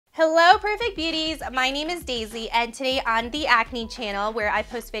Hello Perfect Beauties, my name is Daisy and today on the Acne channel, where I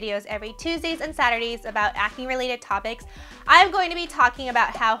post videos every Tuesdays and Saturdays about acne related topics, I'm going to be talking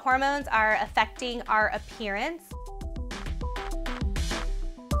about how hormones are affecting our appearance.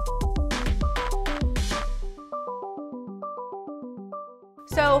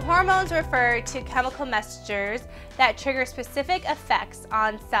 So hormones refer to chemical messengers that trigger specific effects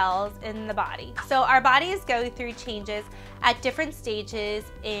on cells in the body. So our bodies go through changes at different stages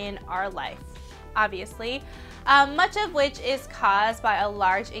in our life, obviously, much of which is caused by a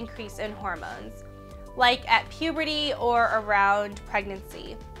large increase in hormones, like at puberty or around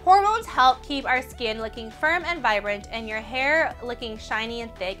pregnancy. Hormones help keep our skin looking firm and vibrant and your hair looking shiny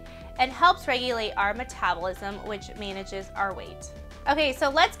and thick, and helps regulate our metabolism, which manages our weight. Okay, so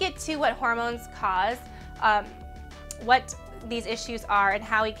let's get to what hormones cause, what these issues are, and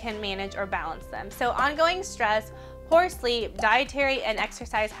how we can manage or balance them. So ongoing stress, poor sleep, dietary and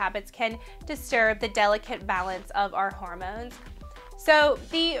exercise habits can disturb the delicate balance of our hormones. So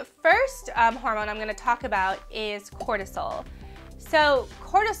the first hormone I'm going to talk about is cortisol. So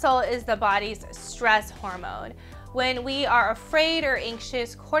cortisol is the body's stress hormone. When we are afraid or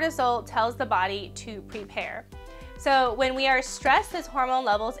anxious, cortisol tells the body to prepare. So when we are stressed, this hormone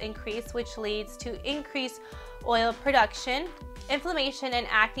levels increase, which leads to increased oil production, inflammation, and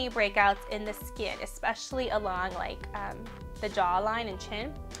acne breakouts in the skin, especially along the jawline and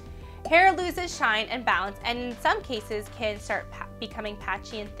chin. Hair loses shine and bounce, and in some cases can start becoming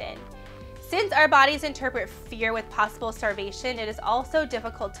patchy and thin. Since our bodies interpret fear with possible starvation, it is also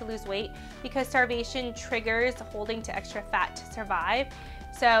difficult to lose weight because starvation triggers holding to extra fat to survive.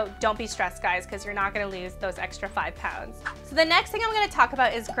 So don't be stressed, guys, because you're not going to lose those extra 5 pounds. So the next thing I'm going to talk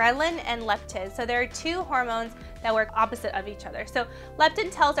about is ghrelin and leptin. So there are two hormones that work opposite of each other. So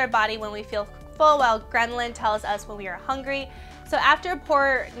leptin tells our body when we feel full, while ghrelin tells us when we are hungry. So after a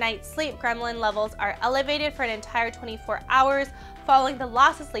poor night's sleep, ghrelin levels are elevated for an entire 24 hours following the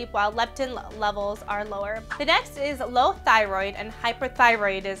loss of sleep, while leptin levels are lower. The next is low thyroid, and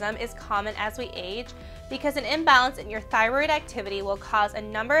hyperthyroidism is common as we age because an imbalance in your thyroid activity will cause a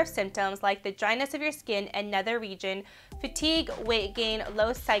number of symptoms like the dryness of your skin and nether region, fatigue, weight gain,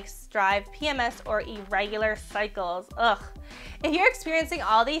 low sex drive, PMS, or irregular cycles. Ugh. If you're experiencing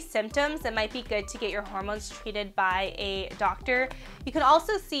all these symptoms, it might be good to get your hormones treated by a doctor. You can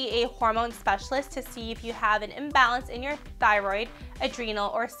also see a hormone specialist to see if you have an imbalance in your thyroid,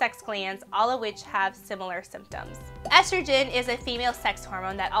 adrenal, or sex glands, all of which have similar symptoms. Estrogen is a female sex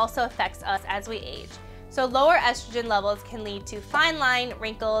hormone that also affects us as we age. So lower estrogen levels can lead to fine line,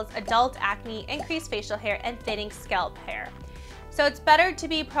 wrinkles, adult acne, increased facial hair, and thinning scalp hair. So it's better to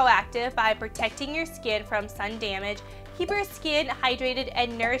be proactive by protecting your skin from sun damage, keep your skin hydrated,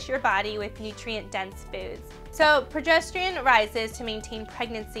 and nourish your body with nutrient-dense foods. So progesterone rises to maintain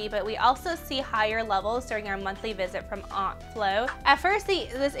pregnancy, but we also see higher levels during our monthly visit from Aunt Flo. At first,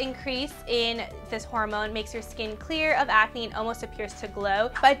 this increase in this hormone makes your skin clear of acne and almost appears to glow.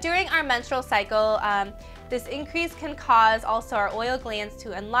 But during our menstrual cycle, this increase can cause also our oil glands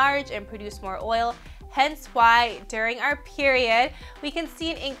to enlarge and produce more oil. Hence why during our period, we can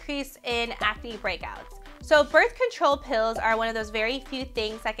see an increase in acne breakouts. So birth control pills are one of those very few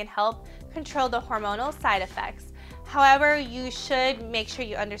things that can help control the hormonal side effects. However, you should make sure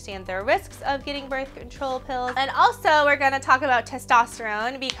you understand the risks of getting birth control pills. And also, we're going to talk about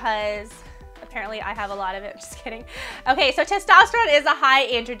testosterone because apparently I have a lot of it. I'm just kidding. Okay, so testosterone is a high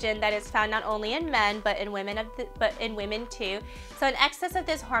androgen that is found not only in men but in women too. So an excess of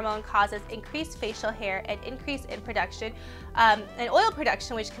this hormone causes increased facial hair and increase in production and oil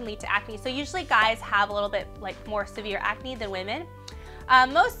production, which can lead to acne. So usually guys have a little bit more severe acne than women.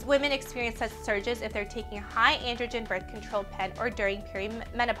 Most women experience such surges if they're taking a high androgen birth control pen or during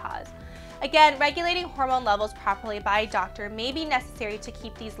perimenopause. Again, regulating hormone levels properly by a doctor may be necessary to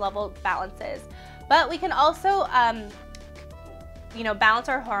keep these level balances, but we can also balance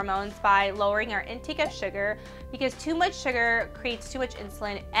our hormones by lowering our intake of sugar, because too much sugar creates too much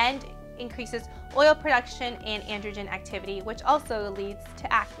insulin and increases oil production and androgen activity, which also leads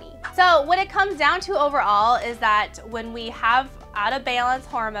to acne. So what it comes down to overall is that when we have out of balance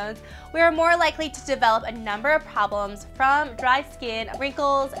hormones, we are more likely to develop a number of problems, from dry skin,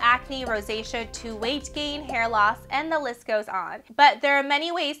 wrinkles, acne, rosacea, to weight gain, hair loss, and the list goes on. But there are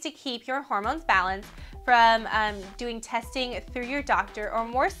many ways to keep your hormones balanced, from doing testing through your doctor,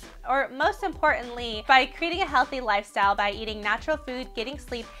 or most importantly, by creating a healthy lifestyle by eating natural food, getting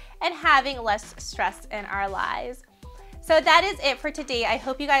sleep, and having less stress in our lives. So that is it for today. I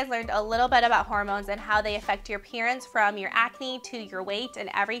hope you guys learned a little bit about hormones and how they affect your appearance, from your acne to your weight and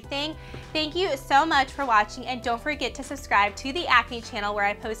everything. Thank you so much for watching, and don't forget to subscribe to the Acne channel, where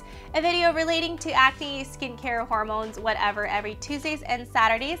I post a video relating to acne, skincare, hormones, whatever, every Tuesdays and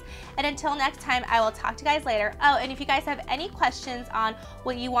Saturdays. And until next time, I will talk to you guys later. Oh, and if you guys have any questions on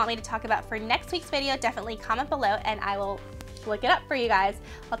what you want me to talk about for next week's video, definitely comment below and I will look it up for you guys.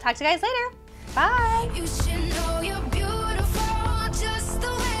 I'll talk to you guys later. Bye.